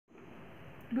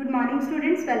Good morning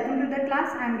students, welcome to the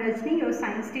class. I am Rajni, your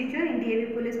science teacher in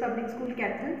DAV Police Public School,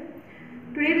 Capital.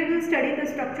 Today we will study the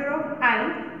structure of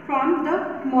eye from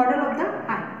the model of the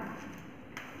eye.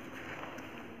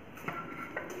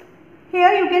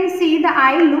 Here you can see the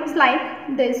eye looks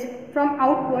like this. From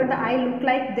outward the eye look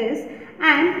like this,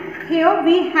 and here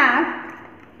we have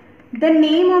the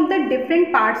name of the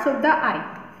different parts of the eye.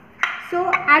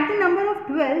 So at the number of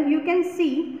 12 you can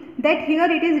see that here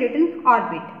it is written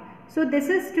orbit. So this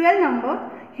is 12 number.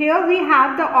 Here we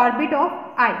have the orbit of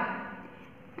eye,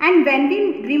 and when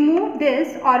we remove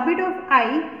this orbit of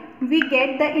eye, we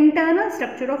get the internal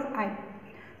structure of eye.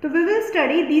 So we will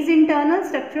study these internal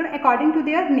structure according to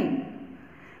their name.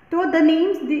 So the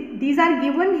names these are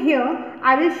given here.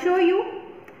 I will show you.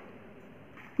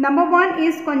 Number 1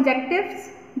 is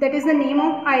conjunctives, that is the name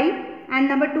of eye, and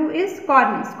number 2 is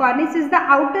cornice. Cornice is the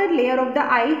outer layer of the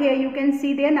eye. Here you can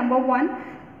see there number 1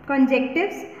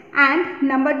 conjunctives, and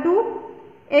number 2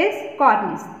 is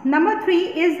cornice. Number 3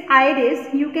 is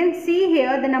iris. You can see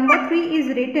here the number 3 is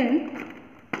written.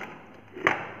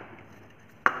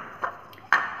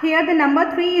 Here the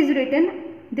number 3 is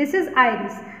written. This is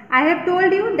iris. I have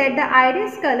told you that the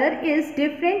iris color is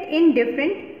different in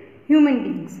different human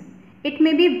beings. It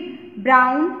may be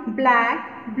brown,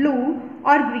 black, blue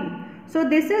or green. So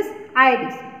this is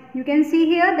iris. You can see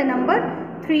here the number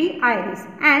 3 iris,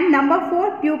 and number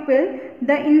 4 pupil.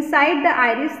 The inside the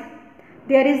iris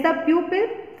there is the pupil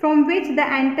from which the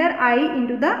enter eye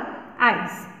into the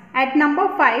eyes. At number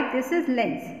 5 this is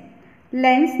lens.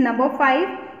 Lens, number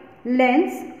 5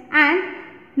 lens, and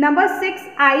number 6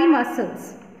 eye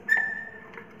muscles.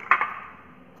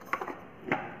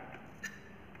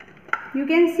 You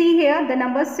can see here the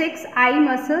number 6 eye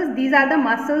muscles. These are the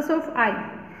muscles of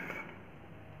eye.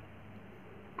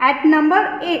 At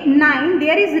number 9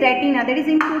 there is retina, that is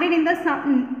included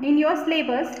in your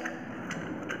syllabus.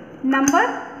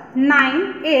 Number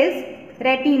 9 is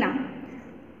retina.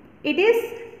 It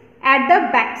is at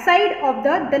the back side of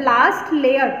the last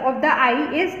layer of the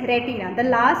eye is retina, the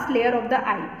last layer of the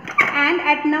eye. And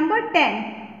at number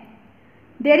 10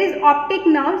 there is optic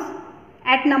nerves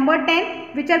at number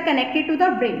 10 which are connected to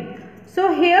the brain.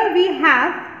 So here we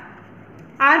have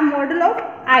our model of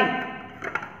eye.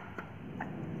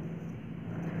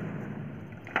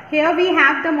 Here we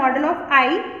have the model of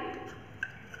eye,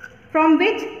 from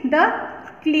which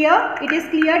it is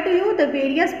clear to you the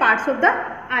various parts of the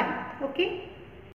eye. Okay.